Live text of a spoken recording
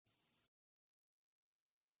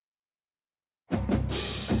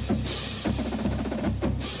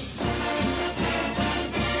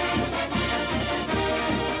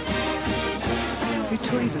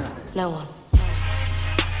No one.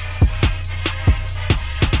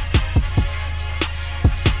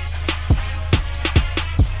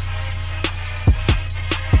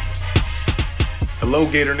 Hello,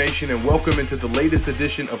 Gator Nation, and welcome into the latest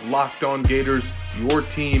edition of Locked On Gators, your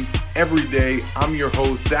team every day. I'm your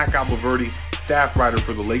host, Zach Abolverdi, staff writer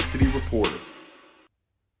for the Lake City Reporter.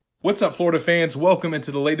 What's up, Florida fans? Welcome into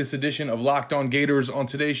the latest edition of Locked On Gators. On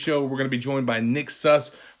today's show, we're going to be joined by Nick Suss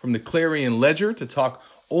from the Clarion Ledger to talk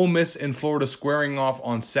Ole Miss and Florida squaring off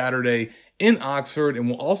on Saturday in Oxford, and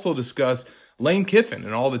we'll also discuss Lane Kiffin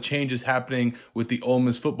and all the changes happening with the Ole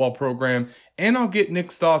Miss football program. And I'll get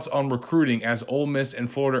Nick's thoughts on recruiting as Ole Miss and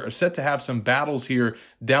Florida are set to have some battles here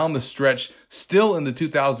down the stretch, still in the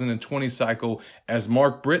 2020 cycle, as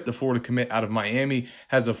Mark Britt, the Florida commit out of Miami,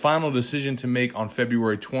 has a final decision to make on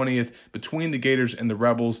February 20th between the Gators and the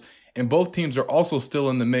Rebels. And both teams are also still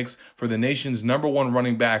in the mix for the nation's number one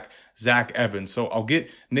running back, Zach Evans. So I'll get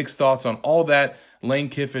Nick's thoughts on all that, Lane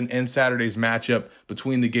Kiffin, and Saturday's matchup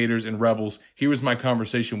between the Gators and Rebels. Here was my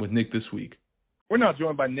conversation with Nick this week. We're now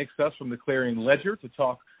joined by Nick Suss from the Clarion Ledger to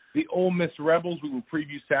talk the Ole Miss Rebels. We will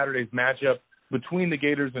preview Saturday's matchup between the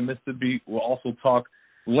Gators and Mississippi. We'll also talk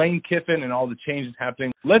Lane Kiffin and all the changes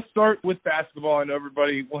happening. Let's start with basketball. I know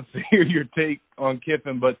everybody wants to hear your take on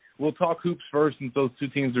Kiffin, but we'll talk hoops first since those two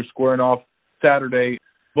teams are squaring off Saturday.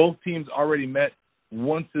 Both teams already met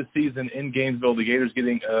once this season in Gainesville. The Gators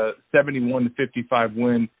getting a 71-55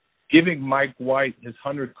 win, giving Mike White his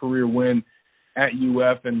 100th career win at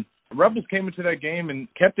UF. And the Rebels came into that game and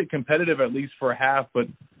kept it competitive at least for a half. But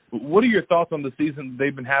what are your thoughts on the season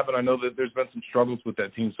they've been having? I know that there's been some struggles with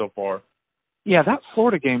that team so far. Yeah, that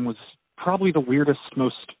Florida game was probably the weirdest,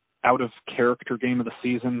 most out-of-character game of the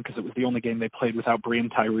season because it was the only game they played without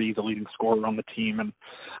Breon Tyree, the leading scorer on the team. And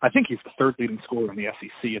I think he's the third leading scorer in the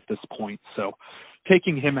SEC at this point. So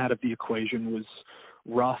taking him out of the equation was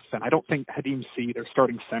rough. And I don't think Hadim C, their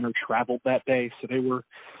starting center, traveled that day. So they were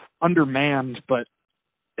undermanned. But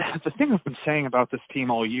the thing I've been saying about this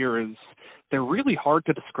team all year is they're really hard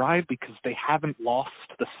to describe because they haven't lost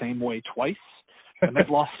the same way twice. And they've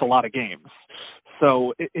lost a lot of games.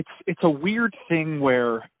 So it's a weird thing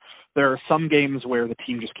where there are some games where the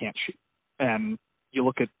team just can't shoot. And you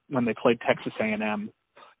look at when they played Texas A&M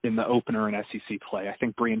in the opener in SEC play, I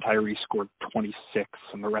think Breon Tyree scored 26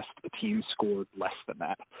 and the rest of the team scored less than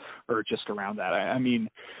that or just around that. I mean,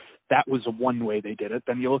 that was one way they did it.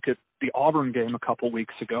 Then you look at the Auburn game a couple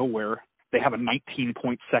weeks ago where they have a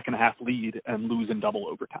 19-point second-half lead and lose in double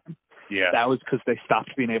overtime. Yeah. That was because they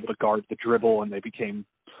stopped being able to guard the dribble and they became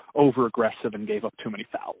over-aggressive and gave up too many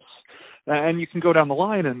fouls. And you can go down the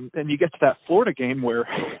line and you get to that Florida game where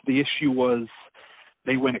the issue was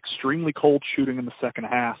they went extremely cold shooting in the second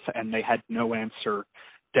half and they had no answer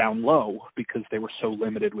down low because they were so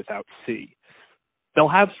limited without C. They'll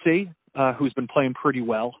have C, who's been playing pretty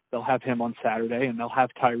well. They'll have him on Saturday, and they'll have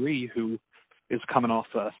Tyree, who is coming off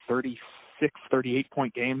a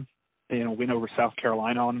 38-point game, win over South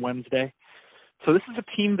Carolina on Wednesday. So this is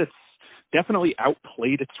a team that's definitely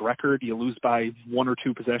outplayed its record. You lose by one or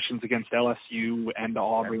two possessions against LSU and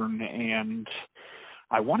Auburn, and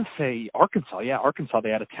I want to say Arkansas. Yeah, Arkansas, they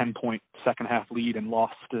had a 10-point second-half lead and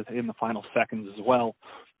lost in the final seconds as well.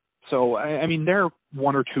 So, I mean, they're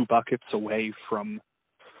one or two buckets away from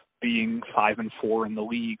being 5-4 in the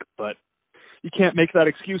league, but you can't make that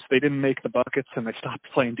excuse. They didn't make the buckets, and they stopped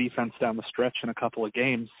playing defense down the stretch in a couple of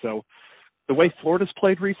games. So the way Florida's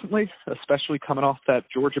played recently, especially coming off that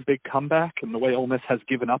Georgia big comeback, and the way Ole Miss has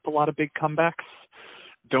given up a lot of big comebacks,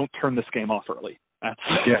 don't turn this game off early. That's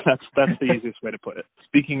the easiest way to put it.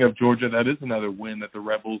 Speaking of Georgia, that is another win that the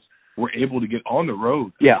Rebels were able to get on the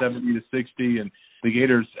road, 70-60, and the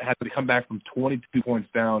Gators had to come back from 22 points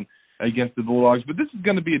down against the Bulldogs. But this is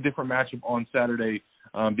going to be a different matchup on Saturday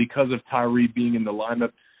because of Tyree being in the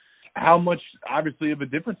lineup. How much, obviously, of a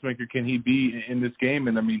difference maker can he be in this game?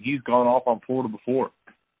 And, I mean, he's gone off on Florida before.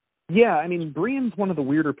 Yeah, I mean, Breon's one of the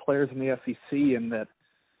weirder players in the SEC in that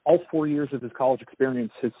all 4 years of his college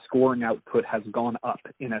experience, his scoring output has gone up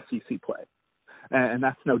in SEC play. And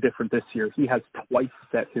that's no different this year. He has twice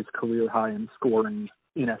set his career high in scoring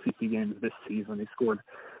in SEC games this season. He scored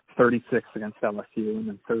 36 against LSU and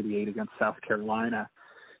then 38 against South Carolina.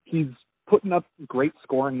 He's putting up great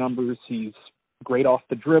scoring numbers. He's great off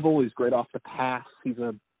the dribble. He's great off the pass. He's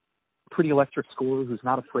a pretty electric scorer who's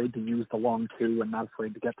not afraid to use the long two and not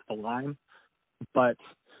afraid to get to the line. But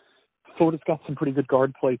Florida's got some pretty good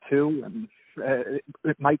guard play too, and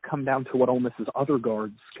it might come down to what Ole Miss's other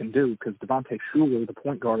guards can do, because Devontae Shuler, the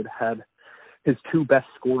point guard, had his two best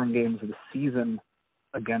scoring games of the season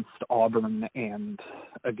against Auburn and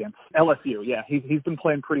against LSU. Yeah, he's been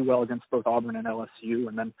playing pretty well against both Auburn and LSU,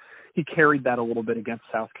 and then he carried that a little bit against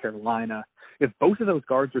South Carolina. If both of those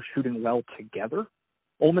guards are shooting well together,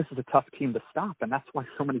 Ole Miss is a tough team to stop, and that's why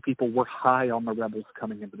so many people were high on the Rebels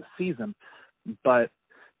coming into the season. But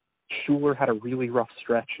Schuler had a really rough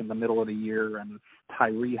stretch in the middle of the year, and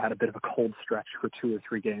Tyree had a bit of a cold stretch for 2 or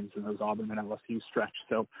 3 games in those Auburn and LSU stretch.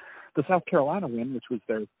 So the South Carolina win, which was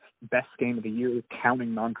their best game of the year,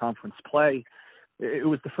 counting non-conference play, it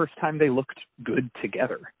was the first time they looked good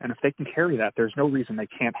together. And if they can carry that, there's no reason they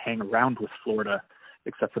can't hang around with Florida,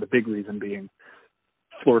 except for the big reason being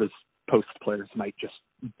Florida's post players might just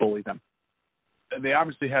bully them. They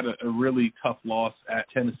obviously had a really tough loss at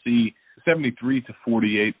Tennessee,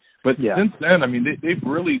 73-48. But since then, I mean, they've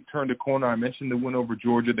really turned a corner. I mentioned the win over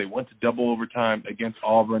Georgia. They went to double overtime against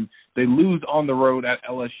Auburn. They lose on the road at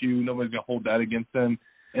LSU. Nobody's going to hold that against them.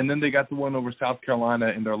 And then they got the win over South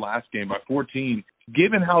Carolina in their last game by 14.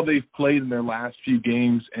 Given how they've played in their last few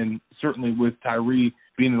games, and certainly with Tyree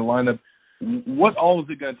being in the lineup, what all is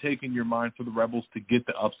it going to take in your mind for the Rebels to get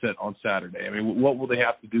the upset on Saturday? I mean, what will they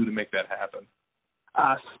have to do to make that happen?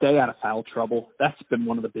 Stay out of foul trouble. That's been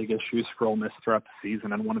one of the big issues for Ole Miss throughout the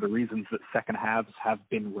season, and one of the reasons that second halves have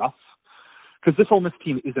been rough, because this Ole Miss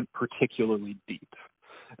team isn't particularly deep.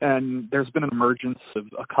 And there's been an emergence of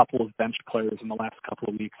a couple of bench players in the last couple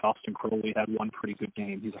of weeks. Austin Crowley had one pretty good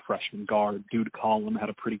game. He's a freshman guard. Dude Collin had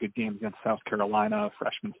a pretty good game against South Carolina, a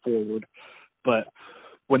freshman forward. But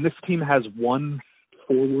when this team has one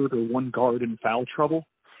forward or one guard in foul trouble,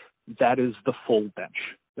 that is the full bench.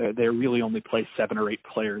 They really only play 7 or 8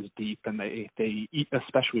 players deep, and they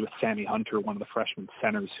especially with Sammy Hunter, one of the freshman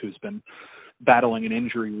centers who's been battling an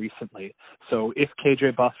injury recently. So if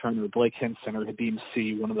KJ Buffon or Blake Hinson or Hadim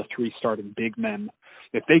C, one of the 3 starting big men,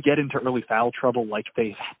 if they get into early foul trouble like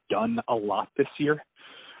they've done a lot this year,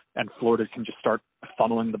 and Florida can just start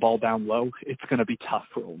funneling the ball down low, it's going to be tough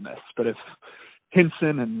for Ole Miss. But if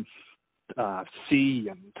Hinson and C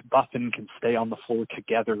and Buffon can stay on the floor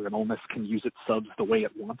together and Ole Miss can use its subs the way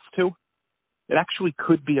it wants to, it actually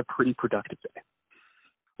could be a pretty productive day.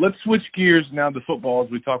 Let's switch gears now to football as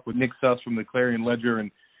we talk with Nick Suss from the Clarion Ledger. And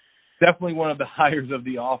definitely one of the hires of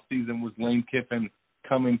the offseason was Lane Kiffin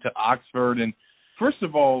coming to Oxford. And first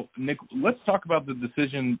of all, Nick, let's talk about the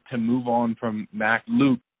decision to move on from Mac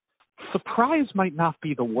Luke. Surprise might not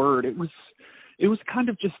be the word. It was kind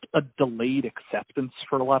of just a delayed acceptance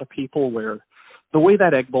for a lot of people, where the way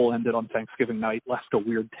that Egg Bowl ended on Thanksgiving night left a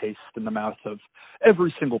weird taste in the mouth of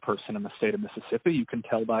every single person in the state of Mississippi. You can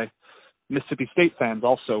tell by Mississippi State fans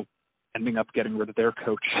also ending up getting rid of their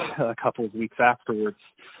coach a couple of weeks afterwards.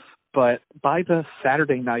 But by the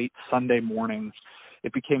Saturday night, Sunday morning,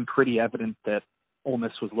 it became pretty evident that Ole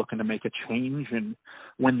Miss was looking to make a change. And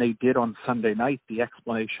when they did on Sunday night, the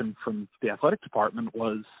explanation from the athletic department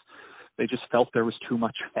was they just felt there was too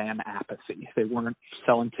much fan apathy. They weren't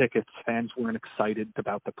selling tickets. Fans weren't excited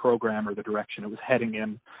about the program or the direction it was heading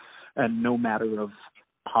in. And no matter of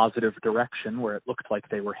positive direction where it looked like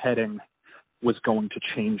they were heading was going to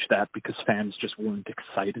change that, because fans just weren't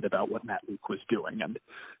excited about what Matt Luke was doing. And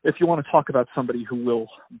if you want to talk about somebody who will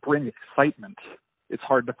bring excitement, it's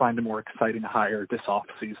hard to find a more exciting hire this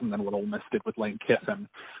offseason than what Ole Miss did with Lane Kiffin,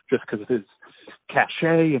 just because of his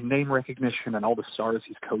cachet and name recognition and all the stars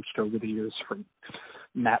he's coached over the years, from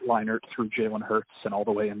Matt Leinart through Jalen Hurts and all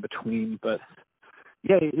the way in between. But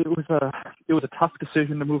yeah, it was a tough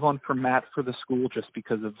decision to move on from Matt for the school, just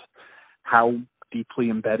because of how deeply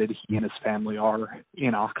embedded he and his family are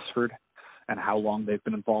in Oxford and how long they've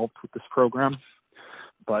been involved with this program.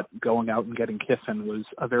 But going out and getting Kiffin was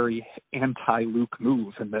a very anti-Luke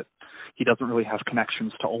move, in that he doesn't really have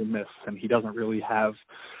connections to Ole Miss, and he doesn't really have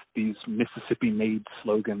these Mississippi-made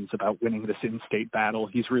slogans about winning this in-state battle.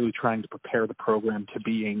 He's really trying to prepare the program to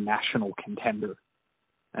be a national contender,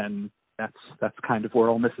 and that's kind of where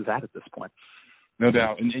Ole Miss is at this point. No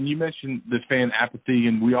doubt. And you mentioned the fan apathy,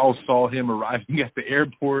 and we all saw him arriving at the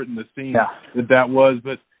airport and the scene that was.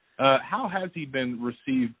 But how has he been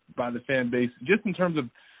received by the fan base, just in terms of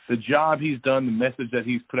the job he's done, the message that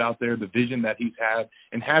he's put out there, the vision that he's had,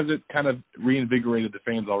 and has it kind of reinvigorated the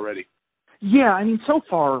fans already? Yeah, I mean, so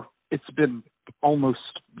far it's been almost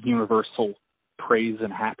universal praise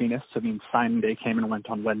and happiness. I mean, signing day came and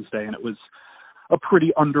went on Wednesday, and it was a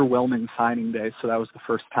pretty underwhelming signing day, so that was the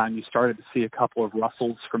first time you started to see a couple of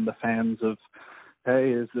rustles from the fans of,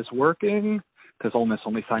 hey, is this working? Because Ole Miss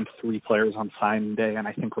only signed 3 players on signing day, and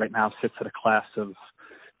I think right now sits at a class of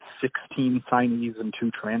 16 signees and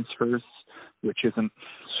 2 transfers, which isn't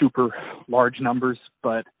super large numbers.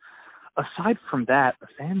 But aside from that, the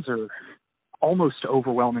fans are almost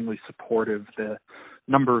overwhelmingly supportive. The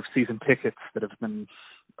number of season tickets that have been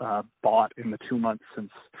bought in the 2 months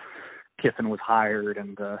since Kiffin was hired,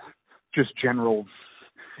 and just general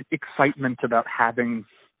excitement about having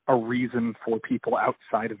a reason for people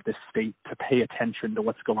outside of this state to pay attention to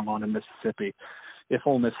what's going on in Mississippi. If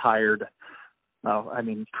Ole Miss hired,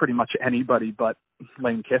 pretty much anybody but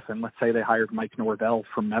Lane Kiffin, let's say they hired Mike Norvell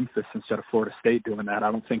from Memphis instead of Florida State doing that,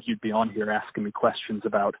 I don't think you'd be on here asking me questions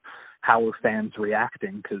about how are fans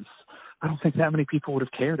reacting, because I don't think that many people would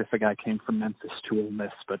have cared if a guy came from Memphis to Ole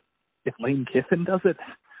Miss. But if Lane Kiffin does it,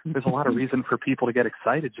 there's a lot of reason for people to get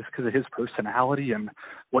excited just because of his personality and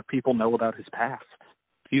what people know about his past.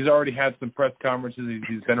 He's already had some press conferences.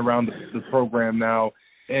 He's been around the program now,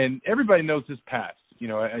 and everybody knows his past. You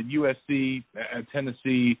know, at USC, at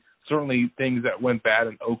Tennessee, certainly things that went bad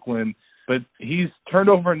in Oakland, but he's turned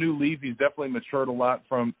over a new leaf. He's definitely matured a lot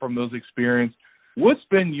from those experiences. What's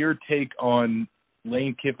been your take on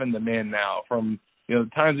Lane Kiffin, the man now, from the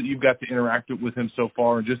times that you've got to interact with him so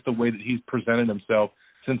far, and just the way that he's presented himself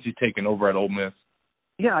since he's taken over at Ole Miss?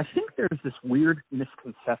 Yeah, I think there's this weird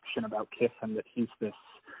misconception about Kiffin that he's this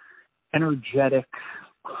energetic,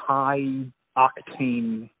 high-octane,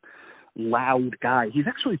 loud guy. He's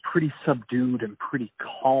actually pretty subdued and pretty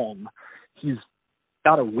calm. He's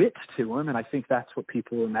got a wit to him, and I think that's what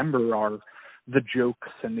people remember are the jokes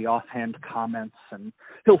and the offhand comments, and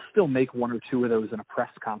he'll still make one or two of those in a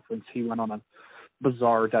press conference. He went on a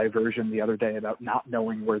bizarre diversion the other day about not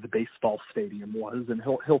knowing where the baseball stadium was, and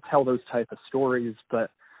he'll tell those type of stories.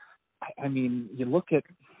 But I mean, you look at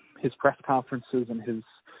his press conferences and his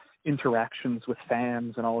interactions with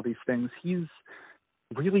fans and all of these things, he's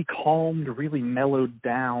really calmed, really mellowed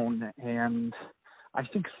down, and I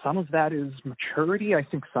think some of that is maturity. I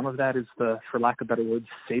think some of that is the, for lack of better words,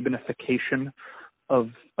 Sabanification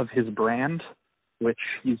of his brand, which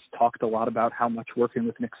he's talked a lot about how much working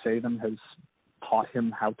with Nick Saban has taught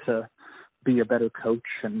him how to be a better coach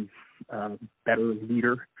and better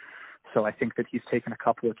leader. So I think that he's taken a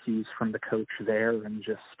couple of keys from the coach there, and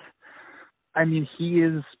just, I mean, he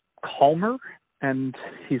is calmer, and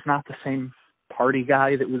he's not the same party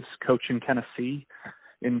guy that was coaching Tennessee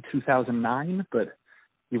in 2009, but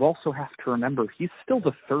you also have to remember he's still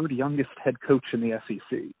the third youngest head coach in the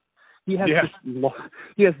SEC. He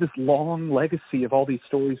has this long legacy of all these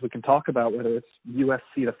stories we can talk about, whether it's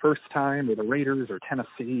USC the first time or the Raiders or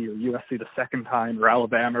Tennessee or USC the second time or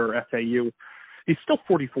Alabama or FAU. He's still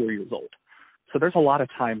 44 years old. So there's a lot of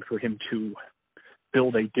time for him to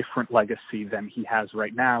build a different legacy than he has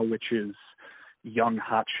right now, which is young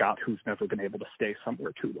hotshot who's never been able to stay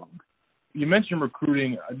somewhere too long. You mentioned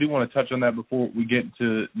recruiting. I do want to touch on that before we get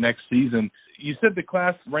into next season. You said the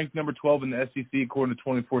class ranked number 12 in the SEC according to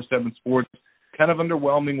 24/7 Sports, kind of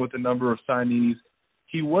underwhelming with the number of signees.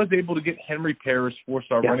 He was able to get Henry Parrish,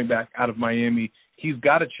 four-star running back out of Miami. He's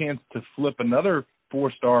got a chance to flip another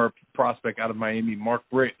four-star prospect out of Miami, Mark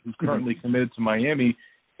Britt, who's currently committed to Miami.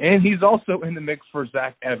 And he's also in the mix for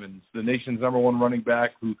Zach Evans, the nation's number one running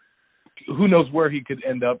back, who knows where he could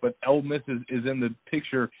end up, but Ole Miss is in the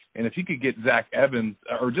picture, and if he could get Zach Evans,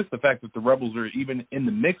 or just the fact that the Rebels are even in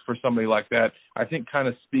the mix for somebody like that, I think kind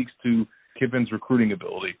of speaks to Kiffin's recruiting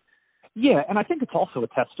ability. Yeah, and I think it's also a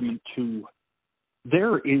testament to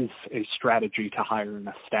there is a strategy to hiring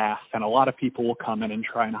a staff, and a lot of people will come in and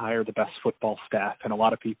try and hire the best football staff, and a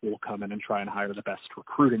lot of people will come in and try and hire the best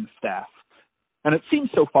recruiting staff. And it seems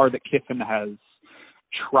so far that Kiffin has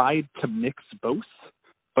tried to mix both,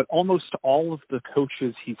 but almost all of the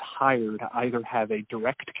coaches he's hired either have a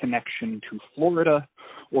direct connection to Florida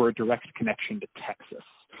or a direct connection to Texas.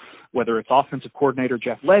 Whether it's offensive coordinator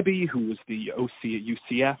Jeff Lebby, who was the OC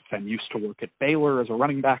at UCF and used to work at Baylor as a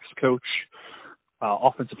running backs coach,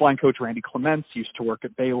 offensive line coach Randy Clements used to work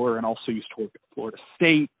at Baylor and also used to work at Florida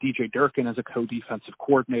State. DJ Durkin as a co-defensive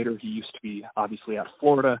coordinator. He used to be obviously at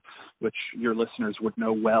Florida, which your listeners would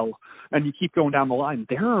know well. And you keep going down the line.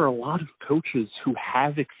 There are a lot of coaches who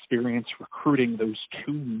have experience recruiting those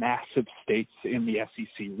two massive states in the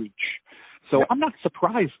SEC reach. So I'm not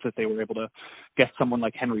surprised that they were able to get someone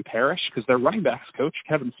like Henry Parrish, because their running backs coach,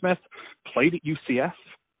 Kevin Smith, played at UCF,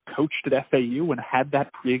 coached at FAU, and had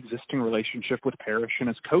that pre-existing relationship with Parrish and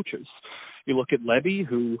his coaches. You look at Lebby,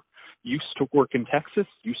 who used to work in Texas,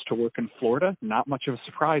 used to work in Florida. Not much of a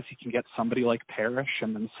surprise he can get somebody like Parrish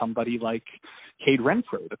and then somebody like Cade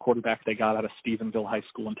Renfro, the quarterback they got out of Stephenville High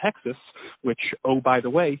School in Texas, which, oh, by the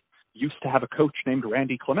way, used to have a coach named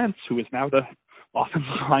Randy Clements, who is now the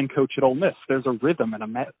offensive line coach at Ole Miss. There's a rhythm and a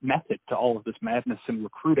method to all of this madness in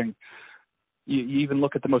recruiting. You even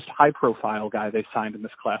look at the most high-profile guy they signed in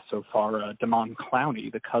this class so far, Damon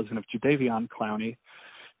Clowney, the cousin of Jadeveon Clowney.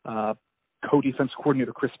 co-defense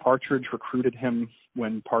coordinator Chris Partridge recruited him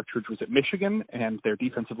when Partridge was at Michigan, and their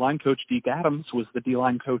defensive line coach, Deke Adams, was the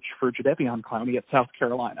D-line coach for Jadeveon Clowney at South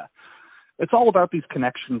Carolina. It's all about these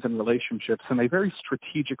connections and relationships, and they very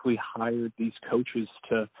strategically hired these coaches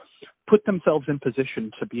to put themselves in position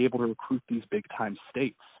to be able to recruit these big-time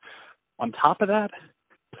states. On top of that,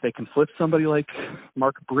 if they can flip somebody like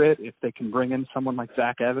Mark Britt, if they can bring in someone like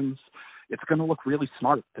Zach Evans, it's going to look really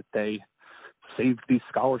smart that they saved these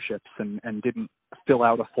scholarships and didn't fill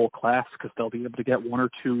out a full class, because they'll be able to get one or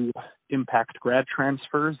two impact grad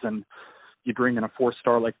transfers, and you bring in a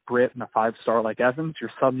 4-star like Britt and a 5-star like Evans, you're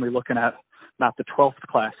suddenly looking at not the 12th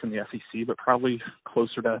class in the SEC, but probably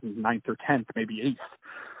closer to 9th or 10th, maybe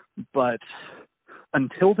 8th. But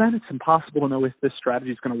until then, it's impossible to know if this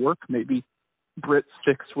strategy is going to work. Maybe Britt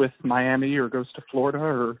sticks with Miami or goes to Florida,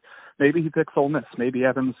 or maybe he picks Ole Miss. Maybe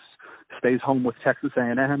Evans stays home with Texas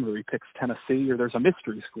A&M, or he picks Tennessee, or there's a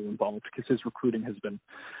mystery school involved, because his recruiting has been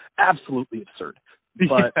absolutely absurd.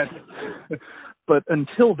 But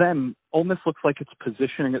until then, Ole Miss looks like it's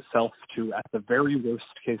positioning itself to, at the very worst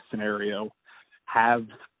case scenario, have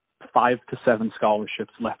 5 to 7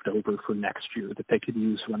 scholarships left over for next year that they could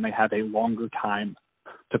use when they have a longer time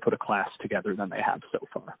to put a class together than they have so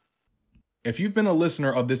far. If you've been a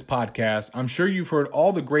listener of this podcast, I'm sure you've heard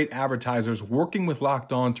all the great advertisers working with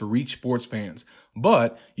Locked On to reach sports fans.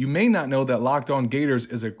 But you may not know that Locked On Gators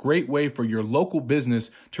is a great way for your local business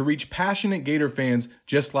to reach passionate Gator fans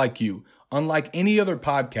just like you. Unlike any other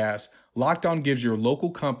podcast, Locked On gives your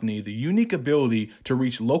local company the unique ability to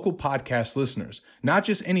reach local podcast listeners, not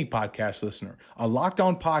just any podcast listener, a Locked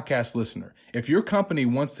On podcast listener. If your company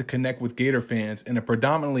wants to connect with Gator fans in a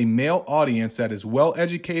predominantly male audience that is well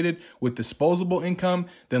educated with disposable income,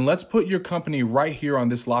 then let's put your company right here on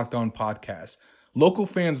this Locked On podcast. Local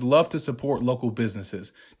fans love to support local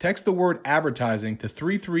businesses. Text the word advertising to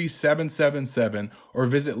 33777 or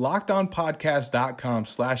visit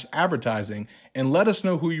lockedonpodcast.com/advertising and let us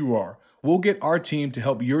know who you are. We'll get our team to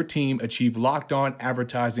help your team achieve Locked On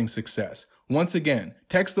advertising success. Once again,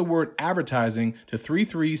 text the word advertising to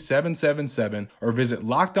 33777 or visit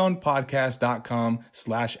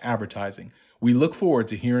lockedonpodcast.com/advertising. We look forward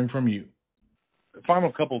to hearing from you.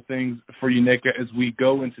 Final couple things for you, Nick, as we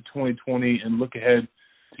go into 2020 and look ahead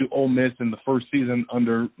to Ole Miss in the first season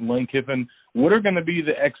under Lane Kiffin. What are going to be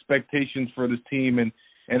the expectations for this team? And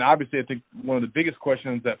obviously, I think one of the biggest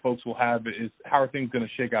questions that folks will have is, how are things going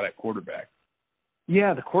to shake out at quarterback?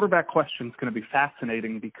 Yeah, the quarterback question is going to be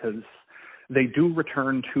fascinating, because they do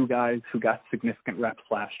return 2 guys who got significant reps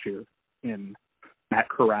last year in Matt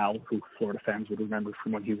Corral, who Florida fans would remember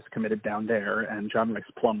from when he was committed down there, and John Rice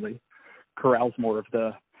Plumlee. Corral's more of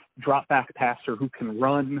the drop-back passer who can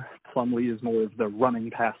run. Plumlee is more of the running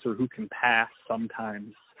passer who can pass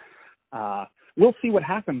sometimes. We'll see what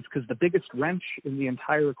happens, because the biggest wrench in the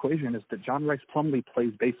entire equation is that John Rice Plumlee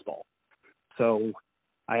plays baseball. So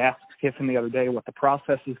I asked Kiffin the other day what the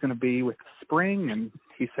process is going to be with spring, and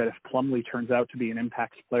he said if Plumlee turns out to be an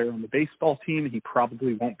impact player on the baseball team, he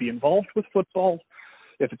probably won't be involved with football.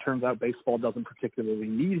 If it turns out baseball doesn't particularly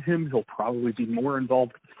need him, he'll probably be more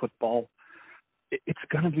involved with football. It's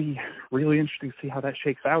going to be really interesting to see how that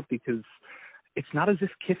shakes out, because it's not as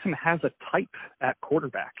if Kiffin has a type at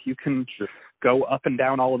quarterback. You can go up and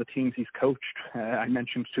down all of the teams he's coached. I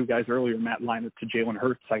mentioned 2 guys earlier, Matt Leinart to Jalen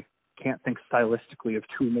Hurts. I can't think stylistically of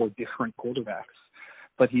 2 more different quarterbacks,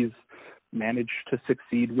 but he's managed to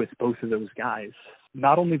succeed with both of those guys.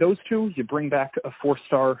 Not only those 2, you bring back a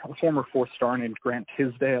former 4-star named Grant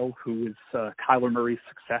Tisdale, who is Kyler Murray's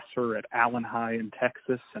successor at Allen High in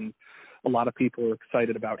Texas, and a lot of people are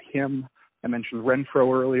excited about him. I mentioned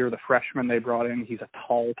Renfro earlier, the freshman they brought in. He's a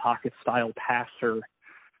tall pocket-style passer.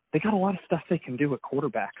 They got a lot of stuff they can do at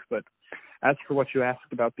quarterback. But as for what you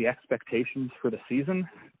asked about the expectations for the season,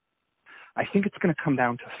 I think it's going to come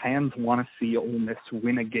down to fans want to see Ole Miss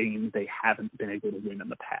win a game they haven't been able to win in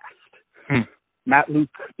the past. Matt Luke,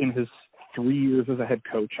 in his 3 years as a head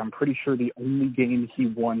coach, I'm pretty sure the only game he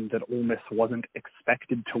won that Ole Miss wasn't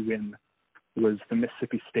expected to win was the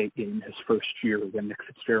Mississippi State game his first year, when Nick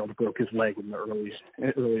Fitzgerald broke his leg in the early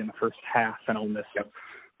in the first half, and Ole Miss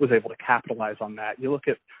was able to capitalize on that. You look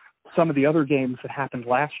at some of the other games that happened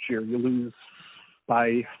last year, you lose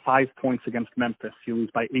by 5 points against Memphis, you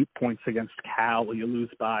lose by 8 points against Cal, you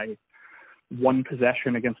lose by 1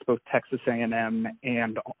 possession against both Texas A&M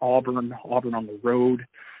and Auburn on the road.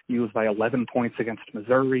 You lose by 11 points against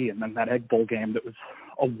Missouri, and then that Egg Bowl game that was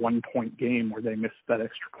a 1-point game where they missed that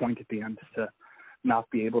extra point at the end to not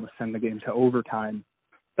be able to send the game to overtime.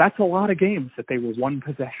 That's a lot of games that they were 1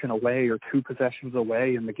 possession away or 2 possessions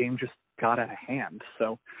away, and the game just got out of hand.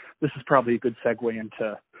 So this is probably a good segue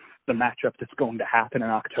into the matchup that's going to happen in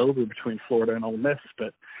October between Florida and Ole Miss,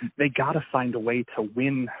 but they got to find a way to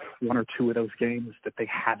win one or two of those games that they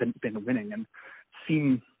haven't been winning and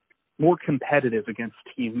seem more competitive against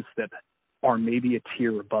teams that are maybe a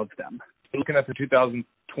tier above them. Looking at the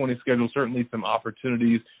 2020 schedule, certainly some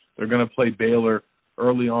opportunities. They're going to play Baylor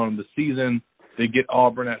early on in the season. They get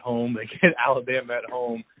Auburn at home. They get Alabama at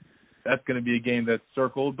home. That's going to be a game that's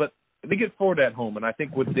circled. But they get Florida at home. And I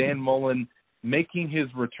think with Dan Mullen making his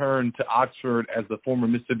return to Oxford as the former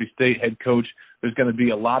Mississippi State head coach, there's going to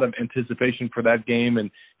be a lot of anticipation for that game. And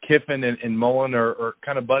Kiffin and Mullen are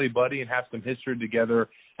kind of buddy-buddy and have some history together.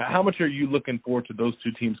 How much are you looking forward to those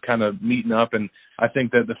two teams kind of meeting up? And I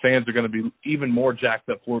think that the fans are going to be even more jacked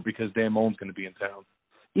up for it because Dan Mullen's going to be in town.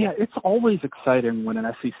 Yeah, it's always exciting when an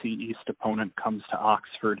SEC East opponent comes to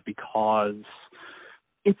Oxford because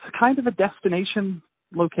it's kind of a destination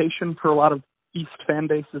location for a lot of East fan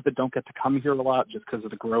bases that don't get to come here a lot just because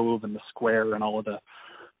of the Grove and the Square and all of the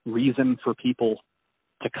reason for people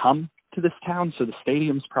to come to this town. So the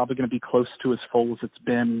stadium's probably going to be close to as full as it's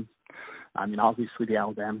been. I mean, obviously the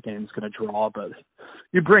Alabama game is going to draw, but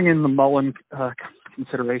you bring in the Mullen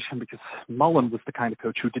consideration because Mullen was the kind of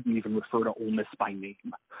coach who didn't even refer to Ole Miss by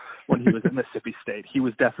name when he was at Mississippi State. He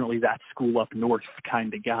was definitely that school up north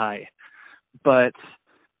kind of guy. But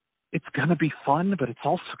it's going to be fun, but it's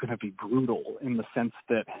also going to be brutal in the sense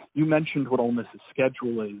that you mentioned what Ole Miss's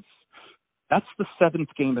schedule is. That's the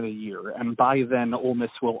 7th game of the year, and by then Ole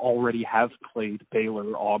Miss will already have played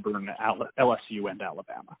Baylor, Auburn, LSU, and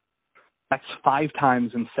Alabama. That's 5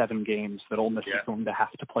 times in 7 games that Ole Miss is going to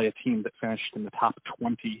have to play a team that finished in the top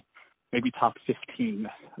 20, maybe top 15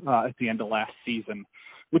 at the end of last season,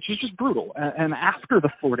 which is just brutal. And after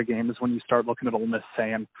the Florida game is when you start looking at Ole Miss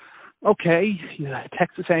saying, okay,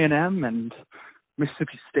 Texas A&M and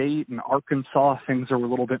Mississippi State and Arkansas, things are a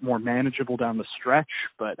little bit more manageable down the stretch,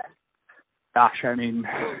 but gosh, I mean,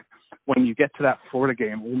 when you get to that Florida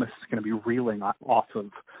game, Ole Miss is going to be reeling off of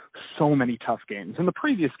so many tough games. And the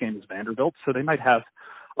previous game is Vanderbilt, so they might have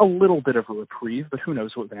a little bit of a reprieve, but who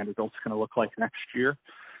knows what Vanderbilt's going to look like next year.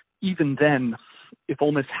 Even then, if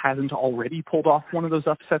Ole Miss hasn't already pulled off one of those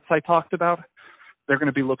upsets I talked about, they're going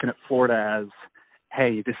to be looking at Florida as,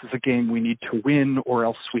 hey, this is a game we need to win or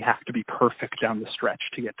else we have to be perfect down the stretch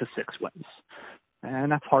to get to 6 wins.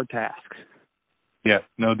 And that's hard to ask. Yeah,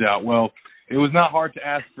 no doubt. Well, it was not hard to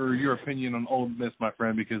ask for your opinion on Ole Miss, my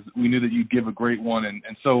friend, because we knew that you'd give a great one, and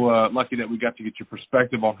so lucky that we got to get your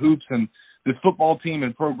perspective on hoops. And this football team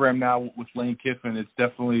and program now with Lane Kiffin, it's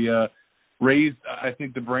definitely raised, I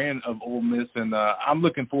think, the brand of Ole Miss, and I'm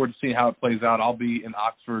looking forward to seeing how it plays out. I'll be in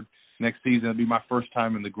Oxford next season. It'll be my first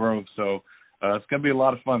time in the Grove, so it's going to be a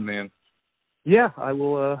lot of fun, man. Yeah, I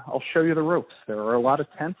will. I'll show you the ropes. There are a lot of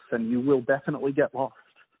tents, and you will definitely get lost.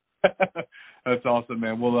 That's awesome,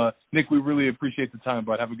 man. Well, Nick, we really appreciate the time,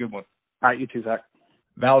 bud. Have a good one. All right, you too, Zach.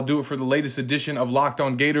 That'll do it for the latest edition of Locked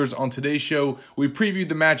On Gators. On today's show, we previewed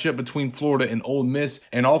the matchup between Florida and Ole Miss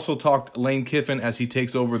and also talked Lane Kiffin as he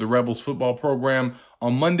takes over the Rebels football program.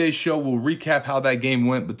 On Monday's show, we'll recap how that game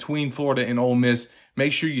went between Florida and Ole Miss.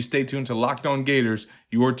 Make sure you stay tuned to Locked On Gators,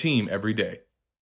 your team every day.